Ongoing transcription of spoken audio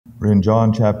We're in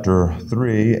John chapter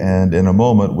 3, and in a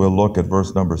moment we'll look at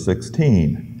verse number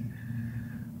 16.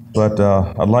 But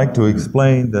I'd like to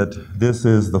explain that this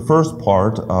is the first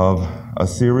part of a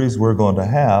series we're going to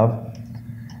have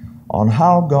on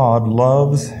how God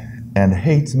loves and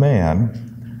hates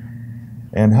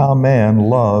man, and how man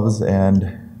loves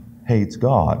and hates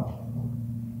God.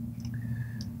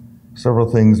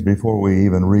 Several things before we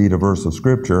even read a verse of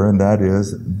Scripture, and that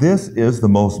is, this is the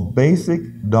most basic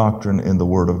doctrine in the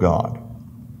Word of God.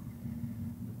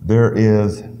 There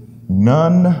is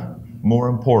none more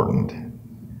important.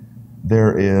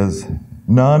 There is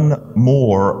none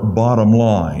more bottom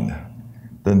line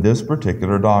than this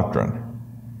particular doctrine.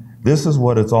 This is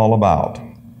what it's all about.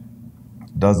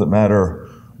 It doesn't matter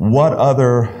what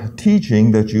other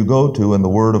teaching that you go to in the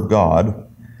Word of God.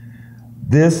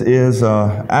 This is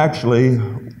actually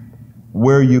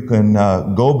where you can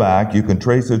go back, you can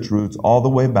trace its roots all the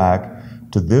way back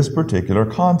to this particular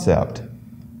concept.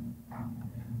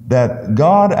 That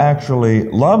God actually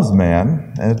loves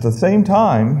man, and at the same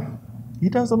time, He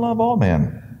doesn't love all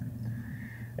men.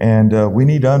 And we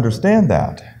need to understand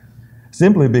that.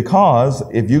 Simply because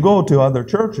if you go to other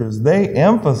churches, they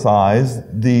emphasize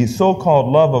the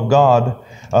so-called love of God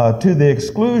to the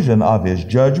exclusion of His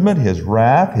judgment, His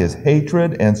wrath, His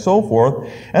hatred, and so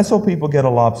forth. And so people get a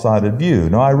lopsided view.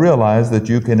 Now, I realize that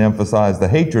you can emphasize the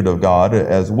hatred of God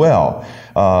as well.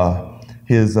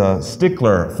 His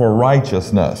stickler for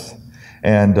righteousness,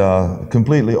 and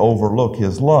completely overlook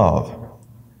His love.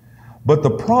 But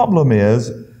the problem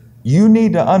is, you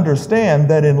need to understand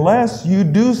that unless you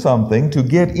do something to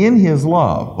get in His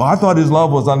love, well, I thought His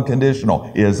love was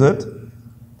unconditional. Is it?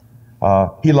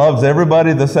 He loves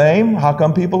everybody the same. How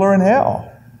come people are in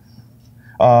hell?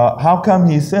 How come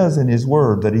He says in His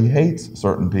Word that He hates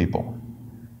certain people?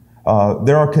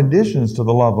 There are conditions to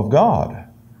the love of God,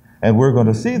 and we're going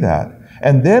to see that.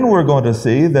 And then we're going to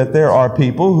see that there are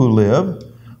people who live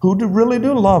who really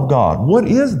do love God. What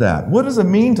is that? What does it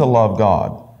mean to love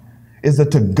God? Is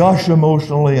it to gush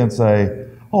emotionally and say,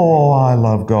 oh, I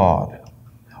love God?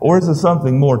 Or is it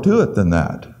something more to it than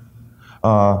that?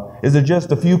 Is it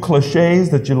just a few cliches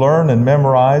that you learn and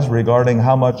memorize regarding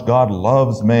how much God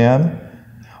loves man?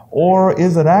 Or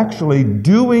is it actually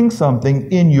doing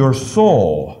something in your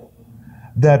soul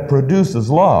that produces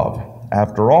love?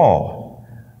 After all,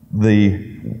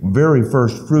 the very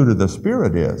first fruit of the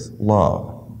Spirit is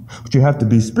love. But you have to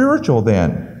be spiritual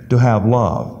then to have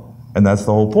love. And that's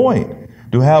the whole point.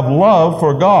 To have love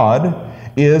for God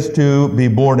is to be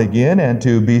born again and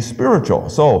to be spiritual.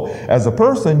 So, as a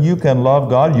person, you can love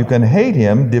God, you can hate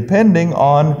Him, depending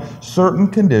on certain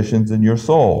conditions in your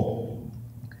soul.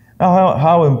 Now,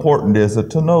 how important is it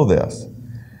to know this?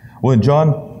 Well, in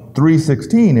John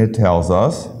 3:16, it tells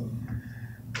us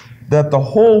that the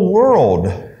whole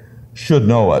world should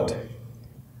know it,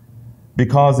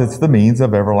 because it's the means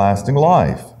of everlasting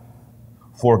life.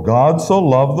 For God so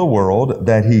loved the world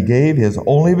that He gave His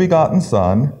only begotten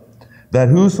Son, that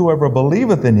whosoever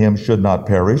believeth in Him should not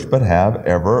perish, but have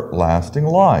everlasting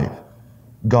life.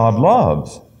 God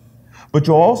loves. But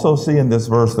you'll also see in this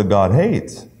verse that God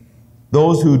hates.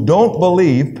 Those who don't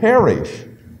believe perish.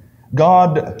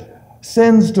 God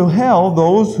sends to hell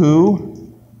those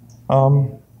who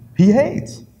He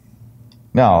hates.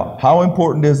 Now, how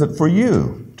important is it for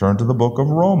you? Turn to the book of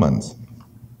Romans,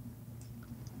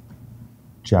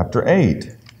 chapter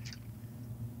 8.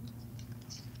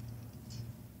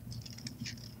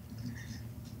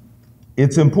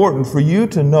 It's important for you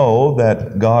to know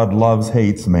that God loves,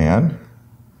 hates man.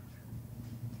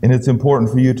 And it's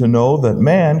important for you to know that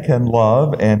man can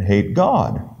love and hate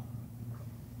God.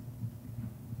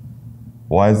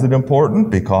 Why is it important?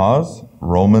 Because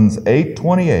Romans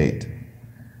 8:28.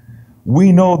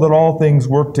 We know that all things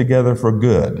work together for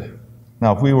good.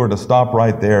 Now, if we were to stop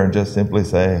right there and just simply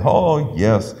say, oh,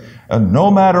 yes, and no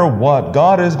matter what,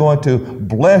 God is going to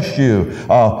bless you.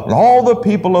 All the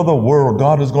people of the world,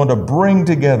 God is going to bring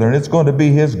together, and it's going to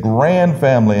be His grand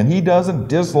family, and He doesn't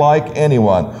dislike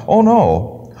anyone. Oh,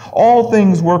 no. All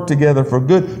things work together for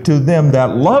good to them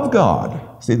that love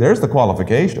God. See, there's the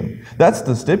qualification. That's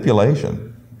the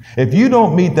stipulation. If you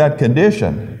don't meet that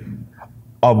condition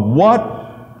of what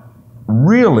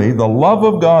really the love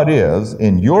of God is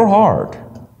in your heart,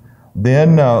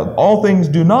 then all things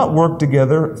do not work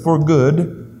together for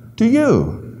good to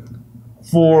you,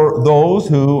 for those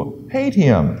who hate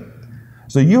Him.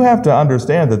 So you have to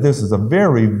understand that this is a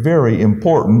very, very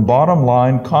important bottom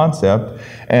line concept,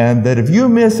 and that if you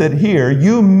miss it here,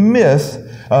 you miss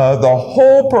The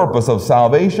whole purpose of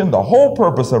salvation, the whole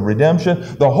purpose of redemption,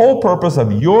 the whole purpose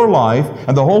of your life,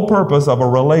 and the whole purpose of a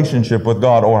relationship with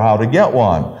God, or how to get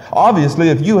one. Obviously,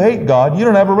 if you hate God, you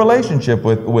don't have a relationship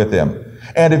with Him.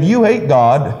 And if you hate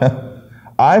God,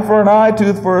 eye for an eye,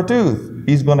 tooth for a tooth,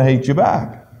 He's going to hate you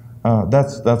back.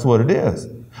 That's what it is.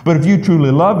 But if you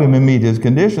truly love Him and meet His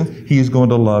conditions, He's going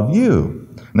to love you.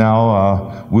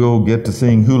 Now, we'll get to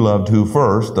seeing who loved who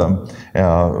first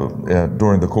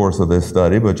during the course of this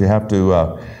study, but you have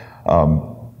to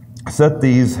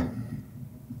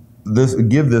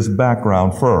give this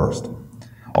background first.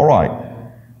 All right,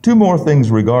 two more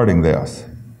things regarding this.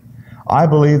 I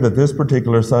believe that this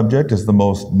particular subject is the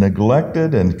most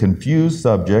neglected and confused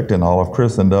subject in all of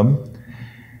Christendom.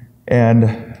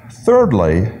 And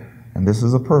thirdly, and this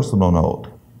is a personal note,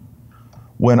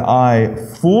 when I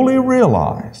fully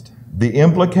realized the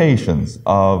implications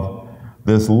of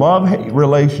this love-hate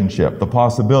relationship, the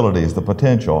possibilities, the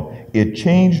potential, it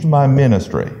changed my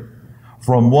ministry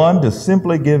from one to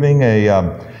simply giving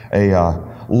a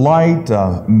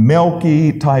light,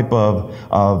 milky type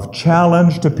of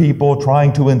challenge to people,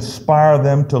 trying to inspire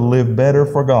them to live better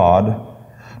for God,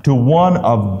 to one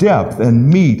of depth and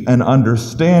meat and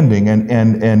understanding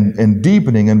and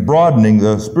deepening and broadening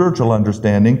the spiritual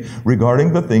understanding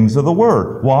regarding the things of the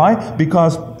Word. Why?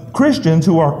 Because Christians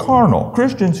who are carnal,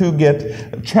 Christians who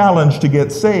get challenged to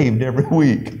get saved every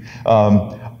week,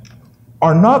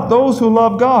 are not those who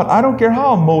love God. I don't care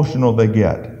how emotional they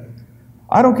get.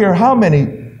 I don't care how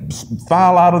many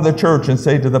file out of the church and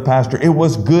say to the pastor, it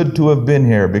was good to have been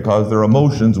here, because their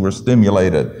emotions were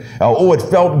stimulated. Oh, it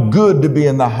felt good to be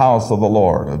in the house of the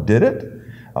Lord. Did it?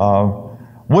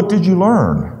 What did you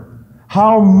learn?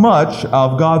 How much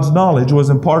of God's knowledge was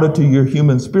imparted to your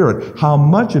human spirit? How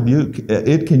much of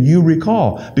it can you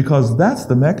recall? Because that's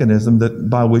the mechanism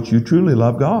by which you truly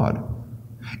love God.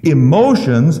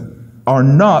 Emotions are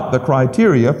not the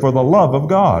criteria for the love of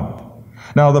God.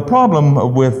 Now, the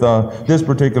problem with this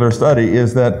particular study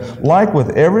is that, like with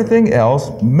everything else,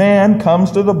 man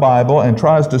comes to the Bible and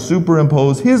tries to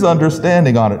superimpose his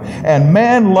understanding on it. And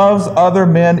man loves other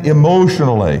men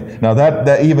emotionally. Now,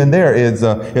 that even there is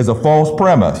a false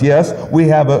premise. Yes, we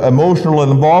have an emotional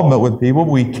involvement with people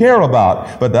we care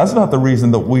about, but that's not the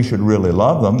reason that we should really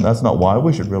love them. That's not why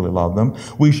we should really love them.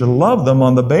 We should love them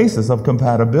on the basis of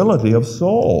compatibility of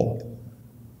soul.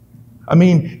 I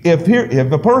mean,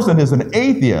 if a person is an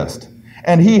atheist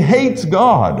and he hates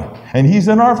God and he's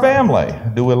in our family,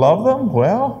 do we love them?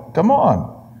 Well, come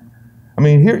on. I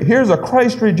mean, here's a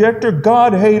Christ rejecter,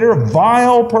 God hater,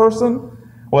 vile person.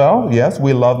 Well, yes,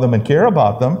 we love them and care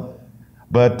about them.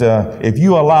 But if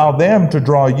you allow them to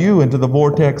draw you into the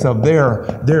vortex of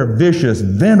their vicious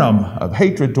venom of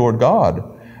hatred toward God,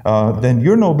 then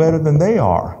you're no better than they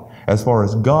are as far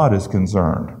as God is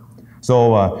concerned.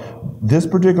 So this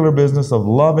particular business of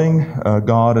loving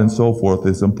God and so forth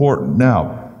is important.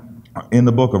 Now, in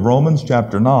the book of Romans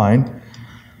chapter 9,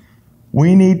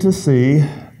 we need to see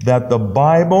that the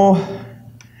Bible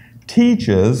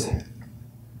teaches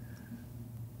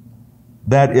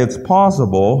that it's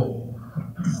possible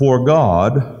for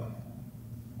God,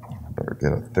 I better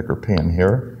get a thicker pen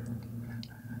here.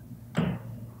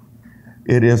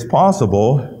 It is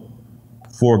possible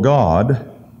for God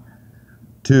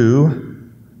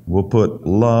to, we'll put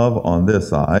love on this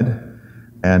side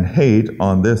and hate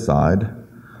on this side,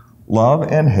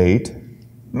 love and hate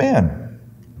men.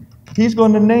 He's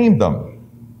going to name them.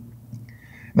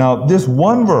 Now, this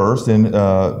one verse in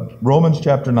Romans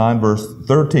chapter 9, verse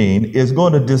 13 is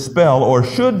going to dispel, or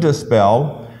should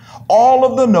dispel, all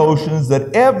of the notions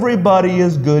that everybody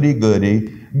is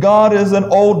goody-goody. God is an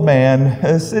old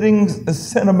man sitting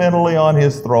sentimentally on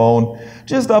His throne,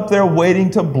 just up there waiting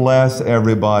to bless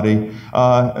everybody.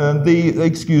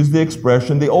 Excuse the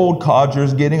expression, the old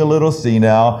codger's getting a little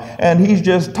senile, and he's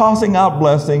just tossing out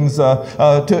blessings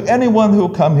to anyone who'll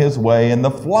come his way, and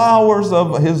the flowers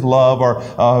of His love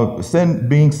are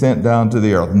being sent down to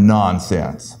the earth.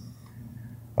 Nonsense.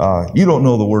 You don't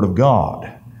know the Word of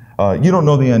God. You don't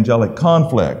know the angelic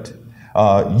conflict.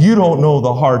 You don't know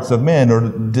the hearts of men, are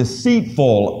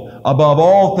deceitful above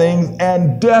all things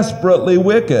and desperately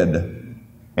wicked.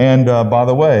 And by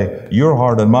the way, your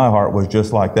heart and my heart was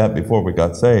just like that before we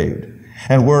got saved.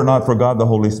 And were it not for God the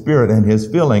Holy Spirit and His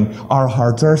filling, our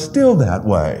hearts are still that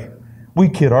way. We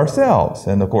kid ourselves.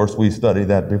 And of course, we studied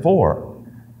that before.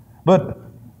 But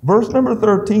verse number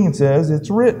 13 says, it's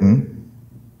written,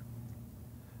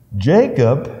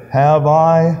 Jacob have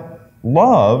I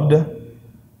loved,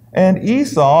 and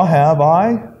Esau have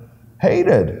I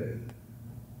hated.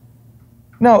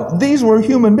 Now, these were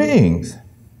human beings.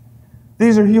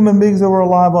 These are human beings that were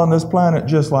alive on this planet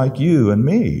just like you and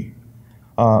me,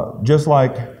 just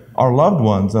like our loved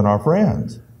ones and our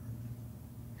friends.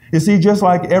 You see, just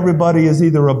like everybody is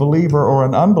either a believer or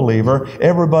an unbeliever,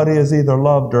 everybody is either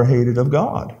loved or hated of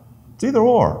God. It's either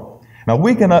or. Now,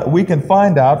 we can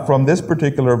find out from this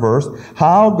particular verse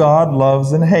how God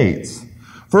loves and hates.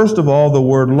 First of all, the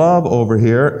word love over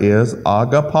here is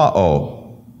agapao.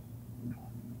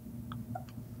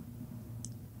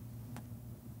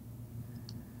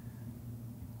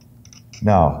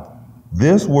 Now,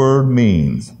 this word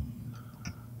means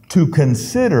to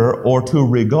consider or to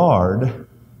regard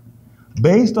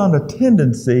based on a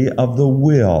tendency of the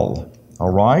will.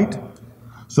 All right?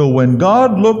 So when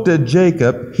God looked at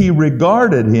Jacob, he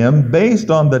regarded him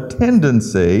based on the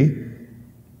tendency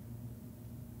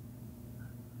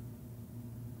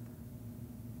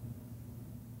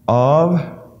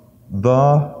of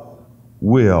the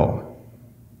will.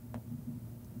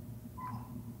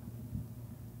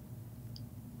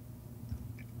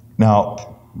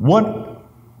 Now, what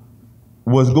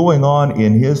was going on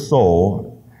in his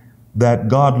soul that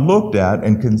God looked at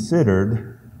and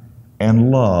considered and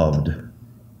loved?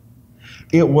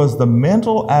 It was the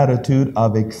mental attitude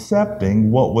of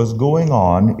accepting what was going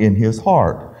on in his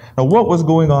heart. Now, what was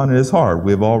going on in his heart?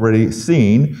 We've already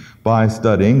seen by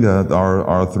studying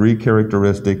our three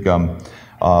characteristic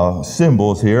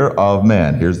symbols here of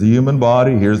man. Here's the human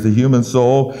body, here's the human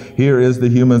soul, here is the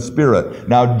human spirit.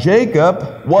 Now,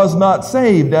 Jacob was not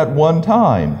saved at one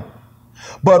time.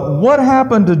 But what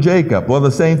happened to Jacob? Well,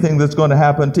 the same thing that's going to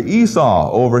happen to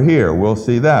Esau over here. We'll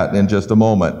see that in just a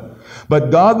moment. But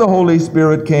God the Holy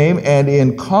Spirit came and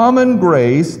in common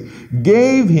grace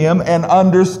gave him an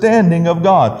understanding of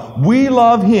God. We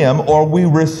love him, or we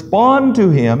respond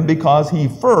to him because he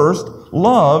first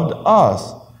loved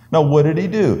us. Now, what did he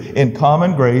do? In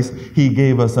common grace, he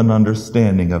gave us an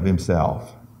understanding of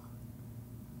himself.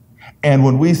 And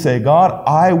when we say, God,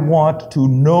 I want to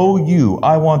know you,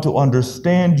 I want to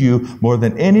understand you more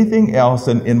than anything else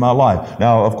in my life.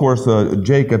 Now, of course,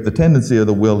 Jacob, the tendency of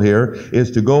the will here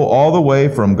is to go all the way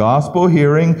from gospel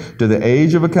hearing to the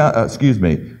age of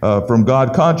from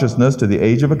God consciousness to the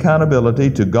age of accountability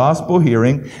to gospel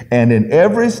hearing. And in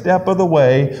every step of the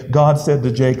way, God said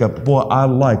to Jacob, boy, I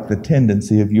like the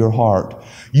tendency of your heart.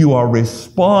 You are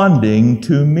responding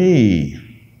to me.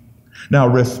 Now,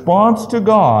 response to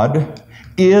God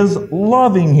is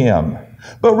loving him.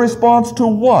 But response to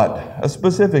what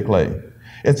specifically?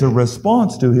 It's a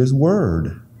response to his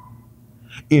word.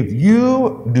 If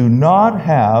you do not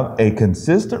have a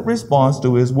consistent response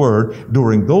to his word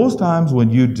during those times when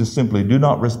you just simply do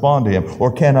not respond to him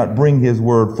or cannot bring his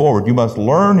word forward, you must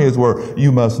learn his word,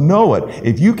 you must know it.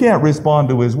 If you can't respond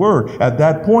to his word, at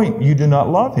that point you do not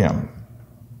love him.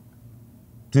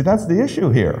 See, that's the issue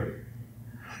here.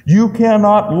 You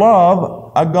cannot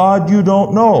love a God you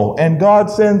don't know. And God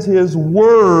sends his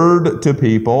word to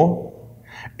people,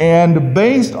 and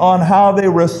based on how they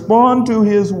respond to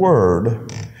his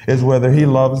word is whether he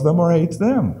loves them or hates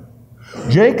them.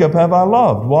 Jacob have I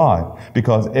loved. Why?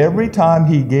 Because every time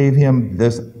he gave him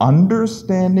this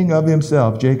understanding of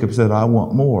himself, Jacob said, I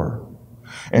want more.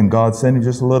 And God sent him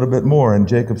just a little bit more. And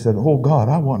Jacob said, oh God,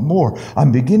 I want more.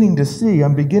 I'm beginning to see,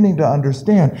 I'm beginning to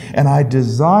understand, and I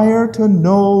desire to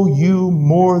know you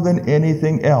more than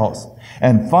anything else.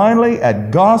 And finally,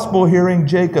 at gospel hearing,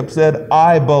 Jacob said,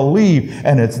 I believe.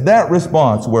 And it's that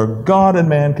response where God and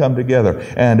man come together.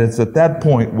 And it's at that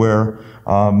point where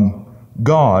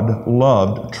God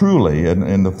loved truly,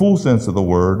 in the full sense of the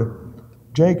word,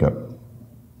 Jacob.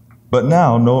 But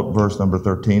now, note verse number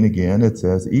 13 again. It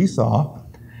says, Esau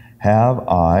have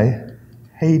I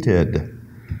hated.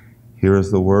 Here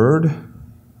is the word,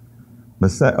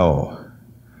 meseo.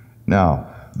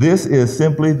 Now, this is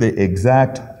simply the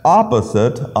exact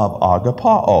opposite of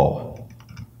agapao.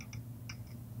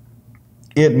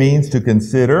 It means to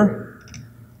consider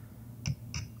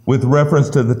with reference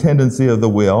to the tendency of the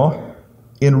will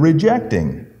in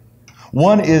rejecting.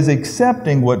 One is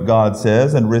accepting what God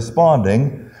says and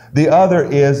responding. The other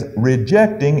is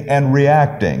rejecting and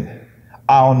reacting.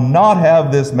 I'll not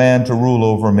have this man to rule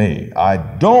over me. I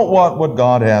don't want what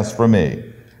God has for me.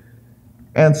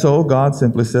 And so God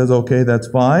simply says, okay, that's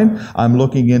fine. I'm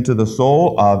looking into the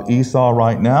soul of Esau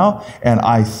right now, and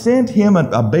I sent him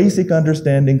a basic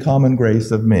understanding, common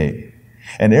grace of me.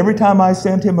 And every time I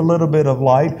sent him a little bit of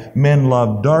light, men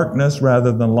loved darkness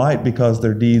rather than light because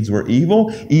their deeds were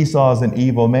evil. Esau's an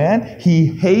evil man. He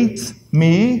hates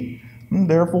me, and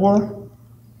therefore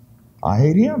I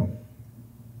hate him.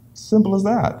 Simple as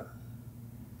that.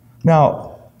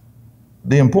 Now,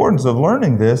 the importance of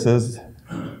learning this is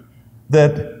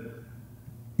that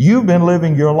You've been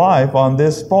living your life on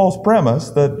this false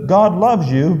premise that God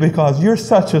loves you because you're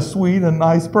such a sweet and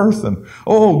nice person.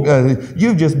 Oh,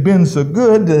 you've just been so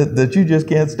good that you just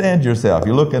can't stand yourself.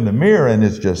 You look in the mirror and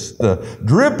it's just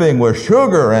dripping with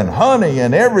sugar and honey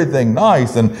and everything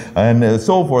nice and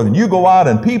so forth. And you go out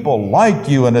and people like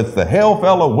you and it's the hail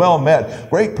fellow, well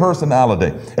met, great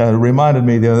personality. It reminded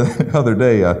me the other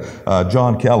day,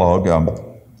 John Kellogg,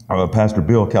 Pastor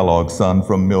Bill Kellogg's son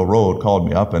from Mill Road, called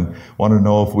me up and wanted to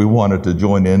know if we wanted to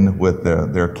join in with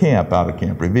their camp out at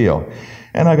Camp Reveal.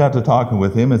 And I got to talking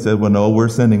with him and said, well, no, we're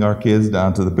sending our kids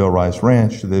down to the Bill Rice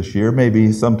Ranch this year,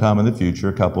 maybe sometime in the future,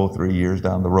 a couple, 3 years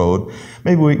down the road.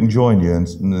 Maybe we can join you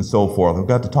and so forth. I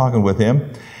got to talking with him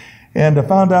and I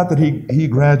found out that he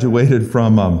graduated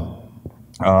from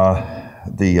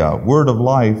the Word of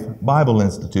Life Bible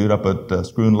Institute up at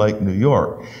Scroon Lake, New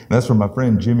York. And that's where my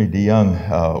friend Jimmy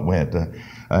DeYoung went.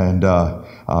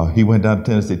 He went down to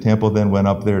Tennessee Temple, then went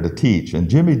up there to teach. And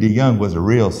Jimmy DeYoung was a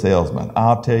real salesman.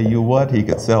 I'll tell you what, he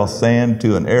could sell sand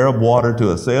to an Arab, water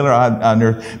to a sailor.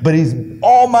 But he's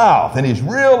all mouth and he's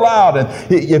real loud. And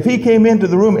if he came into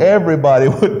the room, everybody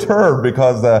would turn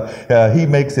because he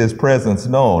makes his presence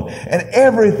known. And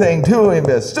everything to him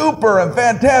is super and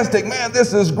fantastic. Man,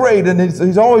 this is great. And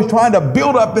he's always trying to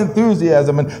build up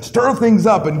enthusiasm and stir things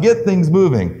up and get things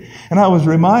moving. And I was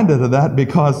reminded of that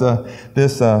because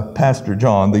this Pastor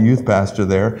John, the youth pastor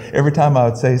there, every time I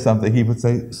would say something, he would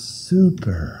say,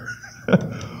 super.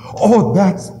 Oh,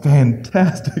 that's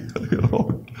fantastic.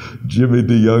 Jimmy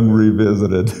DeYoung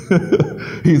revisited.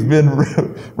 He's been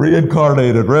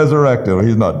reincarnated, resurrected.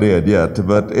 He's not dead yet,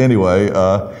 but anyway,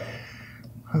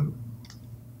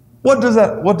 what does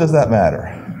that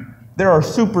matter? There are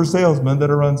super salesmen that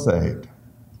are unsaved.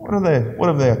 What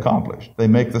have they accomplished? They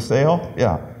make the sale?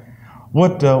 Yeah.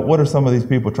 What are some of these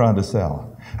people trying to sell?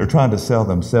 They're trying to sell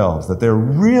themselves, that they're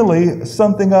really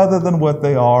something other than what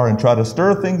they are and try to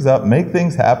stir things up, make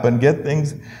things happen, get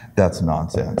things. That's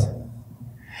nonsense.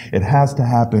 It has to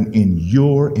happen in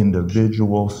your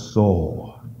individual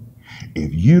soul.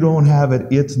 If you don't have it,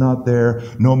 it's not there.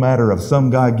 No matter if some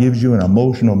guy gives you an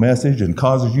emotional message and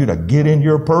causes you to get in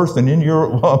your purse and in your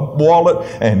wallet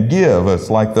and give. It's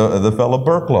like the fellow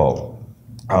Burklow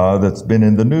that's been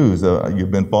in the news.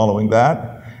 You've been following that?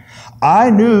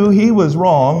 I knew he was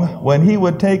wrong when he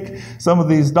would take some of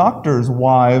these doctors'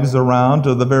 wives around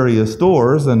to the various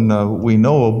stores, and we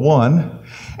know of one,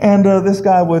 and this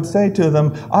guy would say to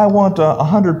them, I want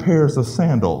 100 pairs of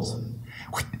sandals.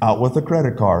 Out with a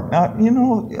credit card. Now,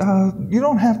 you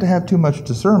don't have to have too much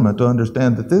discernment to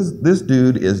understand that this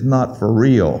dude is not for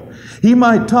real. He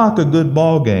might talk a good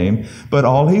ball game, but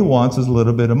all he wants is a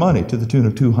little bit of money to the tune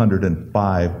of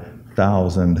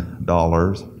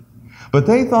 $205,000. But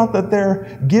they thought that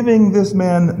their giving this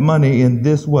man money in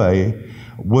this way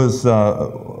was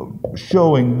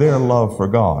showing their love for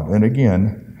God. And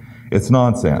again, it's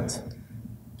nonsense.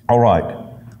 All right.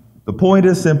 The point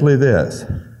is simply this.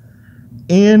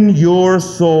 In your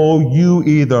soul, you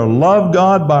either love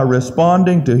God by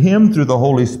responding to Him through the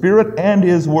Holy Spirit and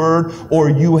His Word, or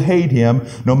you hate Him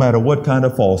no matter what kind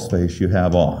of false face you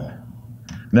have on.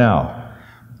 Now,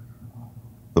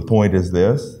 the point is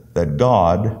this, that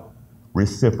God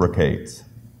reciprocates.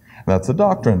 That's a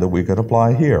doctrine that we could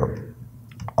apply here.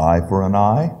 Eye for an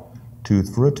eye,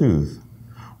 tooth for a tooth.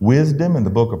 Wisdom in the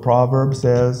book of Proverbs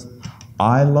says,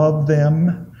 I love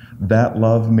them that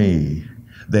love me.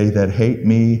 They that hate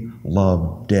me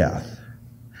love death.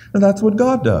 And that's what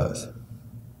God does.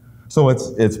 So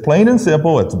it's plain and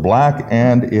simple, it's black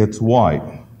and it's white.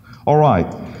 All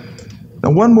right.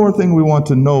 Now one more thing we want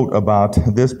to note about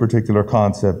this particular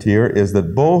concept here is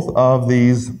that both of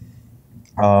these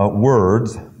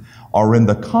words are in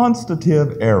the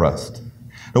constative aorist.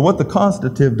 Now what the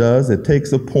constative does, it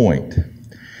takes a point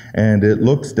and it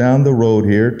looks down the road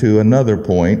here to another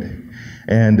point,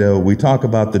 and we talk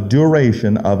about the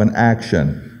duration of an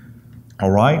action. All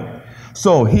right?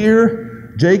 So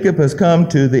here Jacob has come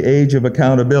to the age of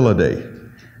accountability,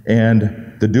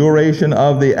 and the duration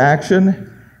of the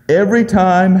action, every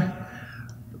time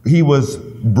he was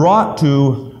brought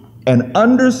to an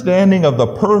understanding of the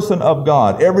person of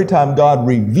God, every time God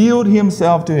revealed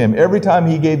Himself to him, every time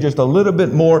He gave just a little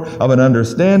bit more of an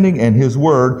understanding and His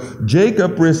Word,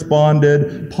 Jacob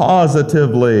responded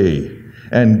positively.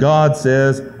 And God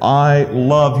says, I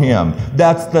love him.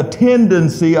 That's the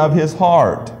tendency of his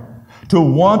heart, to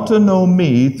want to know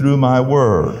me through my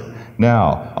Word.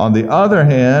 Now, on the other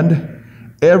hand,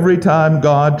 every time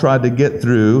God tried to get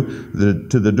through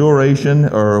to the duration,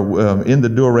 or in the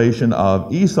duration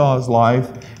of Esau's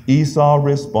life, Esau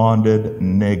responded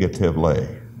negatively.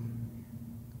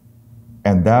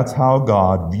 And that's how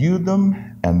God viewed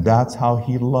them, And that's how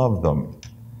he loved them.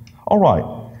 All right,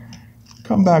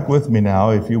 come back with me now,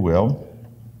 if you will,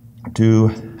 to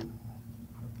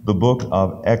the book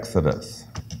of Exodus.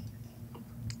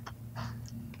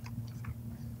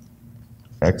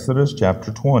 Exodus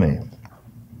chapter 20.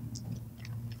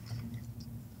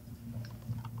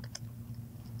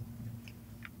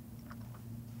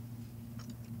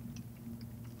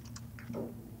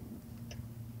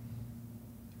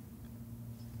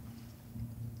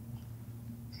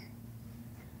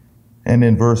 And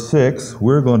in verse 6,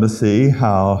 we're going to see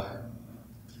how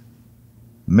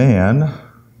man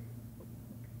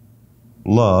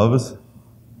loves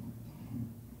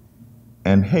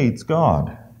and hates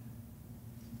God.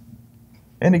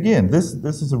 And again, this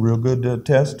is a real good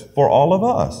test for all of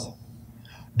us.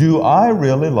 Do I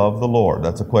really love the Lord?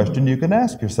 That's a question you can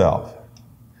ask yourself.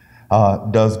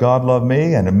 Does God love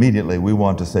me? And immediately we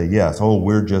want to say yes. Oh,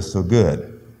 we're just so good.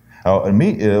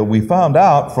 We found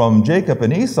out from Jacob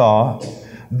and Esau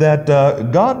that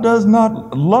God does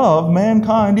not love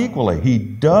mankind equally. He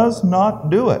does not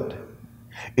do it.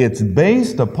 It's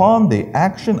based upon the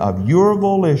action of your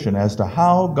volition as to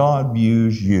how God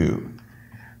views you.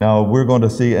 Now, we're going to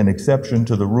see an exception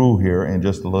to the rule here in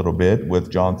just a little bit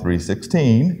with John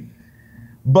 3:16.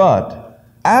 But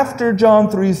after John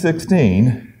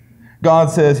 3:16, God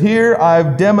says, here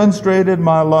I've demonstrated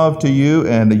my love to you,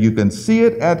 and you can see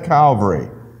it at Calvary.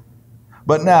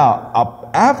 But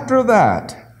now, after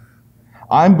that,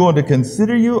 I'm going to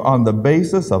consider you on the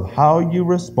basis of how you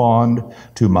respond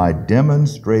to my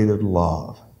demonstrated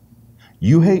love.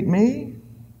 You hate me,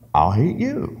 I'll hate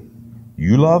you.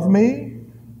 You love me,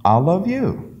 I'll love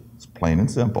you. It's plain and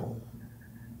simple.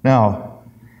 Now,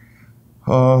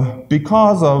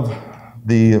 because of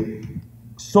the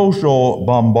social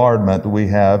bombardment we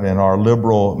have in our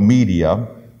liberal media,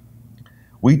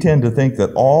 we tend to think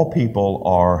that all people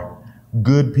are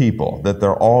good people, that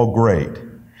they're all great.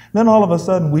 Then all of a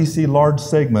sudden we see large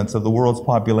segments of the world's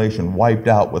population wiped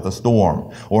out with a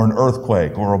storm or an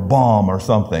earthquake or a bomb or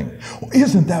something.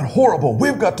 Isn't that horrible?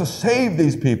 We've got to save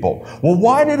these people. Well,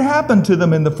 why did it happen to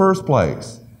them in the first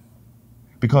place?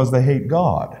 Because they hate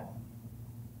God.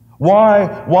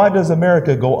 Why does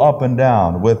America go up and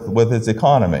down with its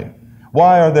economy?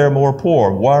 Why are there more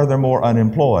poor? Why are there more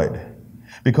unemployed?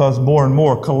 Because more and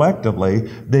more collectively,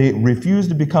 they refuse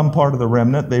to become part of the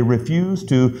remnant. They refuse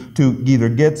to either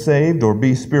get saved or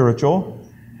be spiritual.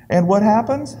 And what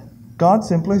happens? God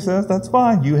simply says, that's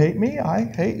fine. You hate me,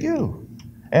 I hate you.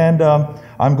 And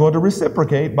I'm going to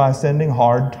reciprocate by sending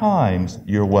hard times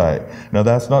your way. Now,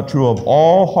 that's not true of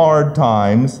all hard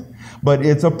times, but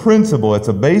it's a principle. It's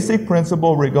a basic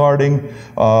principle regarding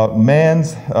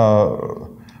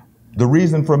the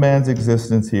reason for man's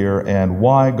existence here and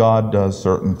why God does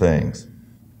certain things.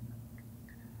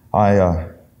 I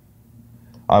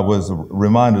was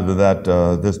reminded of that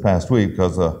this past week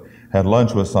because I had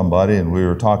lunch with somebody and we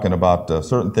were talking about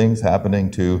certain things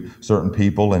happening to certain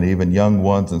people and even young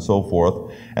ones and so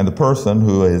forth. And the person,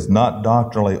 who is not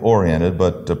doctrinally oriented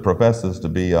but professes to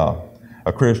be a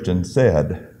Christian,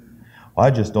 said, I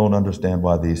just don't understand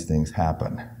why these things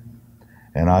happen.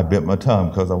 And I bit my tongue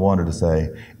because I wanted to say,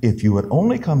 if you would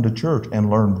only come to church and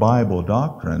learn Bible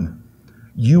doctrine,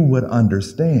 you would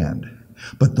understand.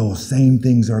 But those same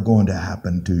things are going to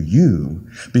happen to you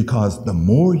because the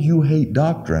more you hate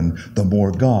doctrine, the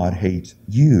more God hates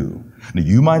you. Now,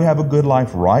 you might have a good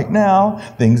life right now.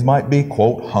 Things might be,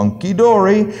 quote,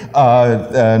 hunky-dory,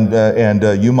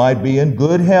 and you might be in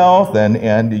good health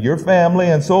and your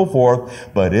family and so forth,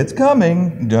 but it's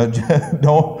coming.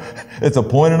 It's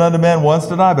appointed unto man once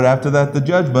to die, but after that the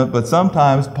judgment. But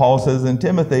sometimes Paul says in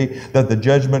Timothy that the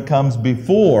judgment comes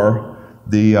before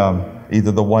the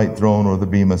either the white throne or the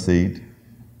bema seat.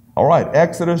 All right,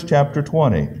 Exodus chapter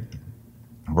 20,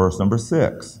 verse number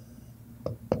 6.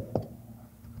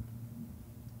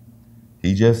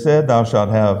 He just said, thou shalt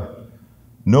have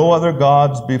no other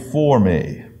gods before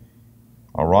me.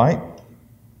 All right?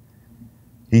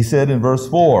 He said in verse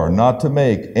 4, not to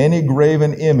make any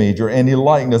graven image or any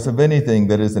likeness of anything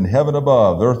that is in heaven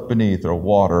above, earth beneath, or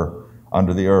water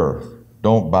under the earth.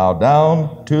 Don't bow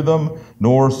down to them,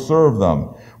 nor serve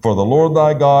them. For the Lord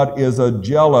thy God is a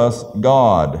jealous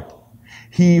God.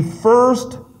 He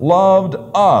first loved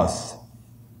us.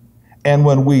 And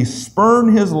when we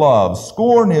spurn his love,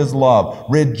 scorn his love,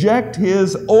 reject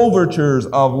his overtures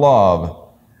of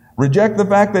love, reject the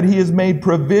fact that he has made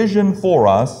provision for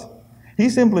us, he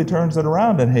simply turns it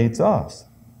around and hates us.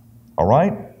 All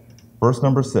right? Verse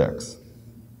number 6.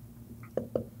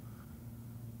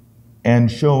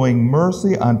 And showing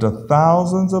mercy unto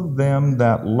thousands of them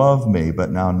that love me.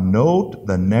 But now note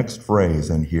the next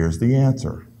phrase, and here's the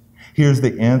answer. Here's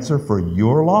the answer for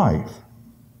your life.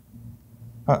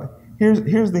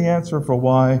 Here's the answer for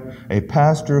why a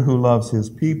pastor who loves his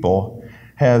people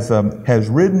has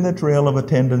ridden the trail of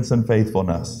attendance and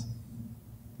faithfulness.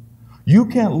 You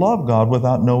can't love God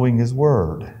without knowing His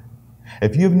Word.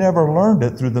 If you've never learned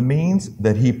it through the means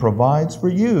that He provides for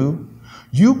you,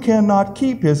 you cannot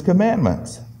keep His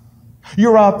commandments.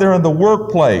 You're out there in the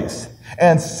workplace,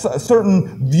 and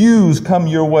certain views come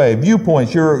your way,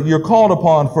 viewpoints. You're called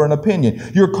upon for an opinion.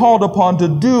 You're called upon to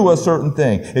do a certain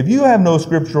thing. If you have no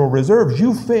scriptural reserves,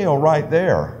 you fail right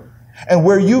there. And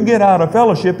where you get out of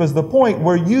fellowship is the point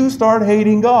where you start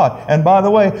hating God. And by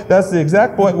the way, that's the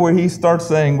exact point where He starts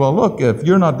saying, well, look, if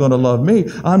you're not going to love me,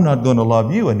 I'm not going to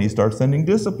love you. And He starts sending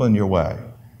discipline your way.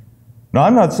 Now,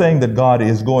 I'm not saying that God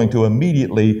is going to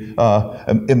immediately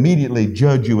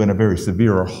judge you in a very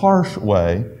severe or harsh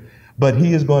way, but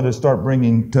He is going to start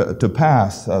bringing to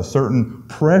pass certain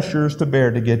pressures to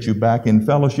bear to get you back in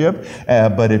fellowship.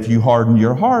 But if you harden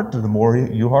your heart, the more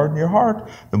you harden your heart,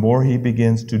 the more He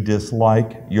begins to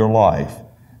dislike your life.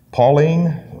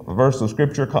 Pauline, verse of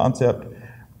Scripture concept,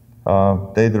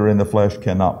 they that are in the flesh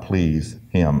cannot please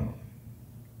Him.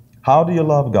 How do you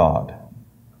love God?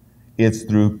 It's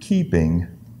through keeping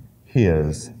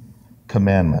His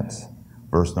commandments.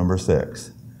 Verse number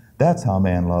 6. That's how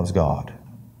man loves God.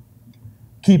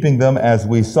 Keeping them, as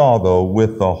we saw, though,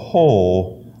 with the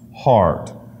whole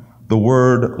heart. The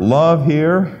word love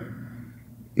here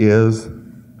is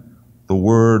the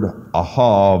word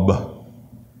ahab,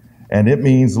 and it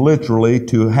means literally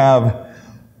to have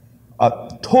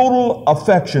a total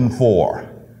affection for,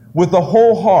 with the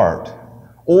whole heart,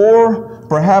 or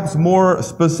perhaps more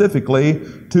specifically,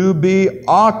 to be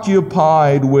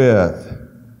occupied with.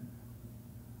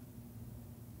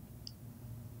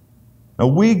 Now,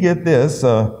 we get this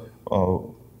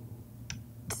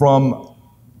from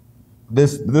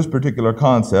this particular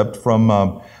concept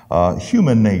from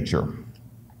human nature,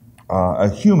 a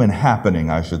human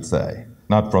happening, I should say.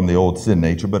 Not from the old sin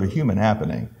nature, but a human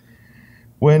happening.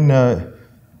 When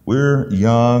we're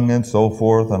young and so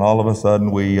forth, and all of a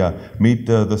sudden we meet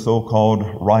the so-called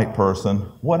right person,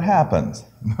 what happens?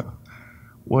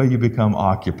 Well, you become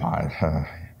occupied.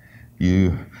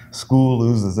 School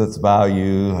loses its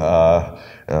value.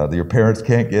 Your parents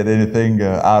can't get anything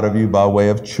out of you by way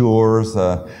of chores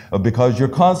because you're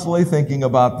constantly thinking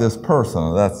about this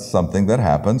person. That's something that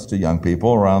happens to young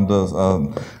people around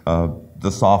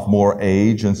the sophomore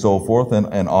age and so forth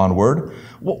and onward.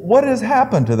 What has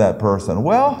happened to that person?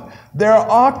 Well, they're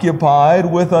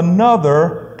occupied with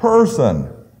another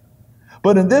person.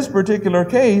 But in this particular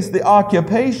case, the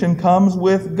occupation comes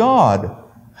with God.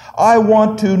 I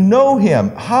want to know Him.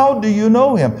 How do you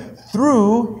know Him?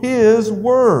 Through His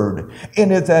Word.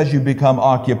 And it's as you become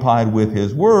occupied with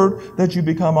His Word that you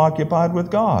become occupied with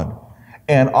God.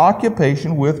 And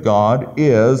occupation with God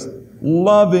is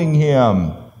loving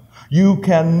Him. You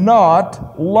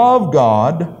cannot love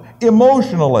God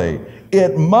emotionally.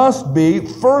 It must be,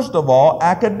 first of all,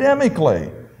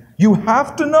 academically. You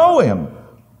have to know Him.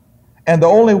 And the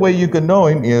only way you can know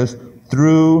Him is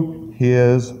through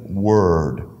His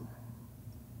Word.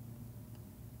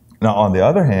 Now, on the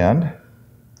other hand,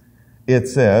 it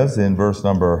says in verse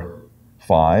number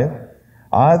 5,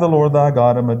 I, the Lord thy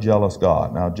God, am a jealous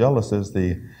God. Now, jealous is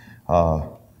the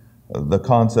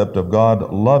concept of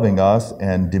God loving us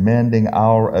and demanding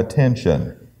our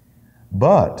attention,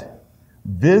 but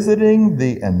visiting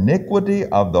the iniquity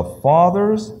of the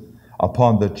fathers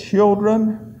upon the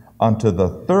children unto the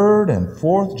third and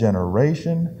fourth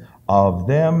generation of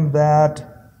them that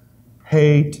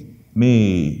hate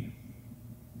me.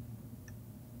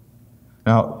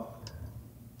 Now,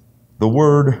 the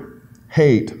word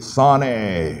hate,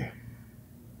 sane,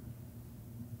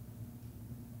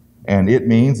 and it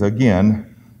means,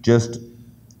 again, just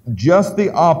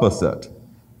the opposite.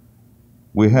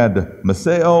 We had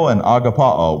meseo and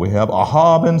agapao. We have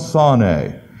ahab and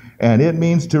sane, and it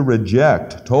means to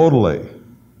reject totally.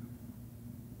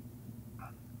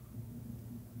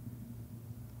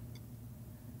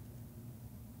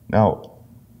 Now,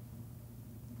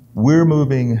 we're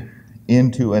moving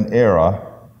into an era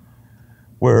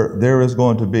where there is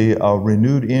going to be a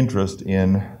renewed interest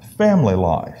in family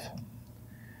life.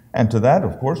 And to that,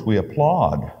 of course, we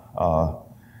applaud.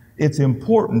 It's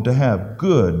important to have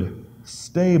good,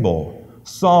 stable,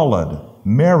 solid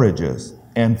marriages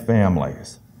and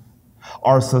families.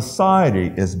 Our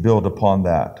society is built upon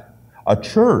that. A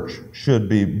church should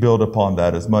be built upon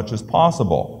that as much as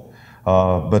possible.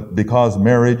 But because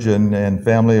marriage and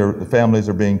families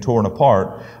are being torn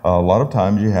apart, a lot of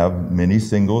times you have many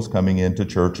singles coming into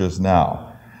churches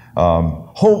now.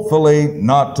 Hopefully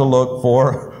not to look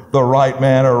for the right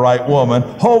man or right woman,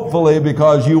 hopefully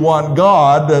because you want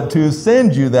God to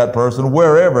send you that person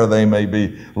wherever they may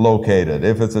be located.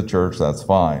 If it's a church, that's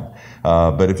fine.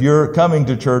 But if you're coming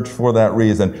to church for that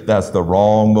reason, that's the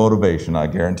wrong motivation, I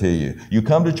guarantee you. You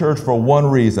come to church for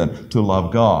one reason, to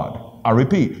love God. I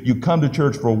repeat, you come to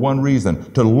church for one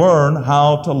reason, to learn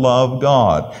how to love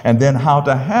God, and then how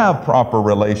to have proper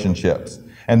relationships.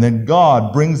 And then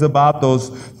God brings about those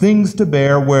things to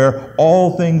bear where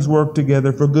all things work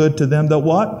together for good to them that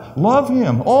what? Love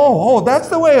Him. Oh, that's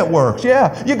the way it works.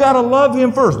 Yeah, you got to love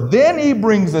Him first. Then He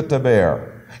brings it to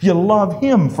bear. You love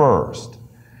Him first.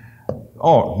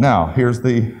 Oh, now, here's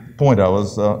the point I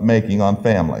was making on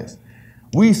families.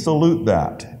 We salute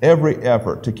that, every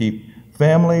effort to keep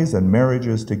families and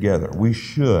marriages together. We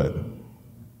should.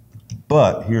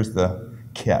 But here's the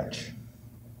catch.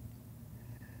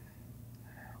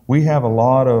 We have a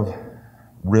lot of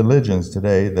religions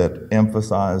today that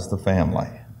emphasize the family.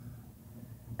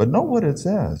 But know what it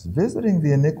says. Visiting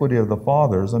the iniquity of the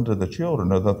fathers unto the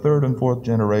children of the third and fourth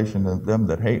generation of them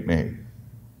that hate me.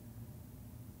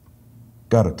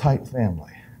 Got a tight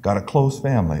family. Got a close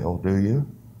family. Oh, do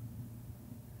you?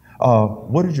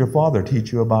 What did your father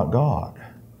teach you about God?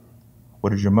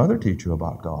 What did your mother teach you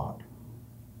about God?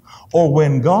 Or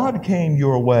when God came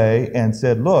your way and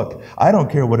said, look, I don't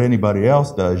care what anybody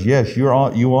else does. Yes, you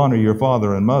honor your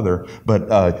father and mother,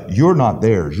 but you're not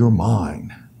theirs, you're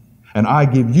mine. And I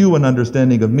give you an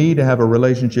understanding of me to have a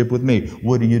relationship with me.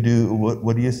 What do you do?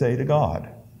 What do you say to God?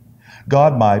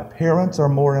 God, my parents are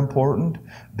more important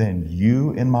than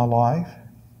you in my life.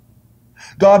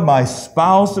 God, my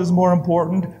spouse is more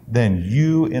important than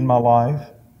you in my life.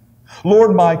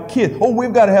 Lord, my kids. Oh,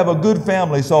 we've got to have a good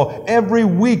family, so every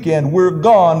weekend we're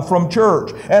gone from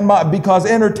church. And because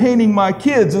entertaining my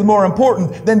kids is more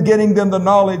important than getting them the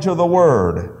knowledge of the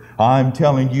Word. I'm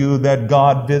telling you that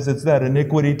God visits that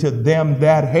iniquity to them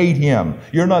that hate Him.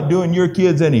 You're not doing your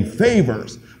kids any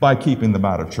favors by keeping them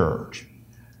out of church.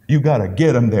 You got to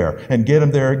get them there and get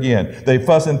them there again. They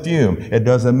fuss and fume. It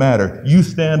doesn't matter. You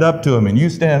stand up to them and you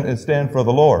stand for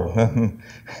the Lord.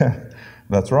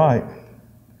 That's right.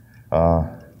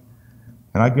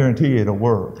 And I guarantee you it'll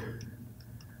work.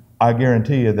 I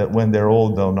guarantee you that when they're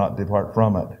old, they'll not depart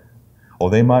from it. Or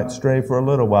they might stray for a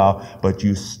little while, but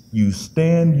you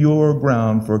stand your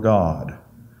ground for God.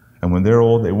 And when they're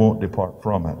old, they won't depart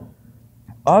from it.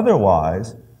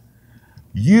 Otherwise,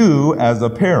 you as a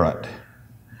parent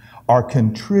are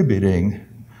contributing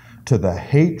to the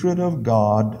hatred of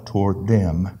God toward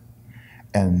them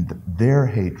and their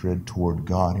hatred toward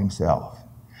God Himself.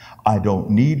 I don't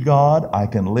need God. I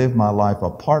can live my life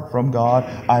apart from God.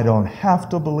 I don't have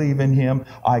to believe in Him.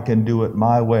 I can do it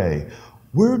my way.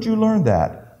 Where'd you learn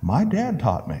that? My dad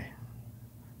taught me.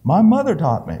 My mother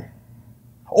taught me.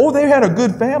 Oh, they had a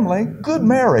good family, good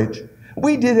marriage.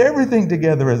 We did everything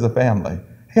together as a family.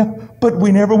 Yeah, but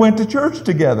we never went to church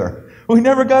together. We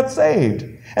never got saved.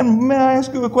 And may I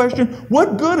ask you a question?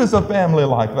 What good is a family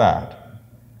like that?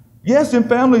 Yes, and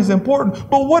family is important,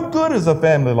 but what good is a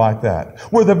family like that?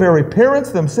 Where the very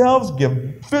parents themselves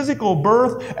give physical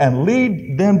birth and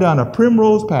lead them down a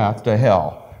primrose path to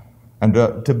hell and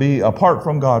to be apart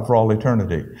from God for all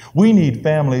eternity. We need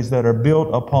families that are built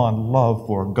upon love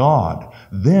for God,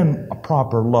 then a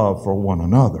proper love for one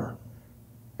another.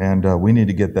 And we need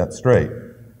to get that straight.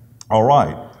 All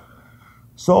right.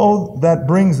 So that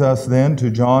brings us then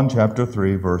to John chapter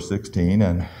 3, verse 16,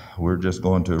 and we're just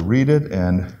going to read it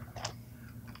and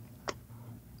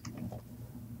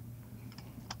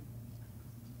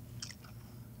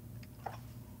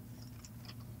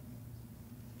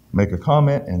make a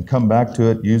comment and come back to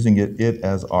it, using it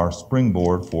as our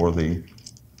springboard for the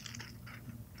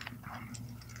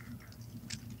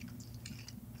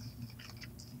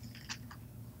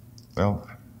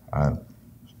I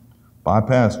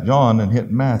bypassed John and hit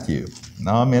Matthew.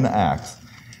 Now I'm in Acts.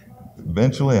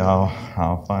 Eventually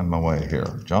I'll find my way here.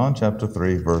 John chapter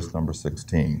 3, verse number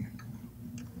 16.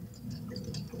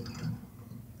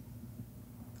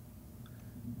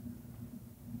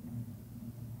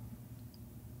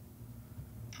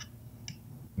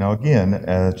 Now again,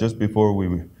 just before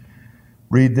we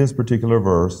read this particular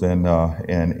verse and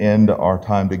end our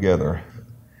time together,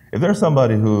 if there's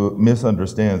somebody who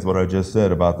misunderstands what I just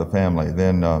said about the family,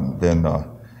 then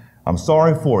I'm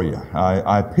sorry for you.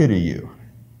 I pity you.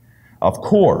 Of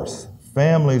course,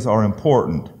 families are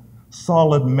important.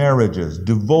 Solid marriages,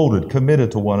 devoted,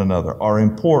 committed to one another, are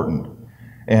important.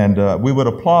 And we would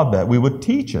applaud that. We would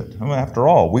teach it. I mean, after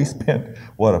all, we spent,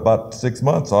 about 6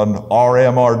 months on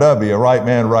RMRW, right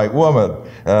man, right woman.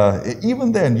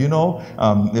 Even then,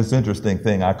 this interesting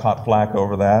thing, I caught flack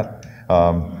over that.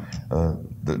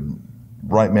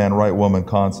 right man, right woman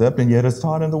concept, and yet it's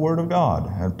taught in the Word of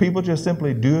God. And people just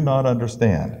simply do not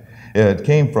understand. It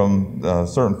came from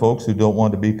certain folks who don't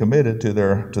want to be committed to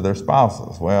their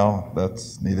spouses. Well,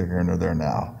 that's neither here nor there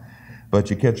now. But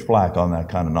you catch flack on that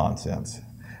kind of nonsense.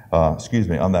 On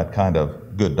that kind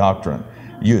of good doctrine.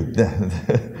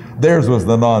 Theirs was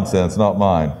the nonsense, not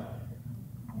mine.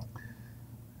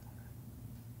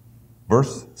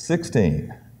 Verse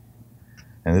 16.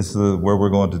 And this is where we're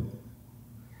going to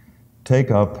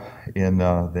take up in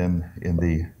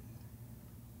the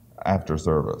after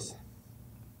service.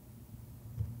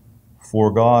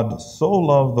 For God so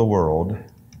loved the world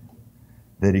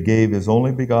that he gave his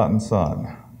only begotten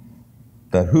Son,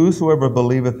 that whosoever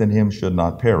believeth in him should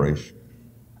not perish,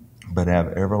 but have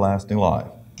everlasting life.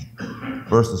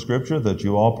 Verse of scripture that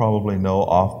you all probably know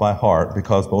off by heart,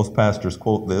 because most pastors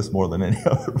quote this more than any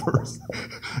other verse.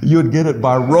 You would get it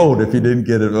by rote if you didn't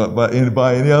get it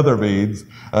by any other means.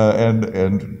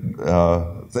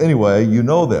 So anyway, you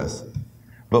know this.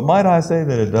 But might I say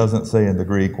that it doesn't say in the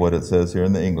Greek what it says here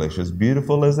in the English, as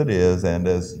beautiful as it is and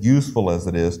as useful as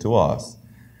it is to us.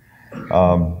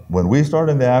 When we start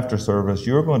in the after service,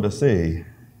 you're going to see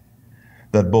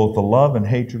that both the love and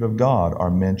hatred of God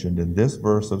are mentioned in this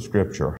verse of Scripture.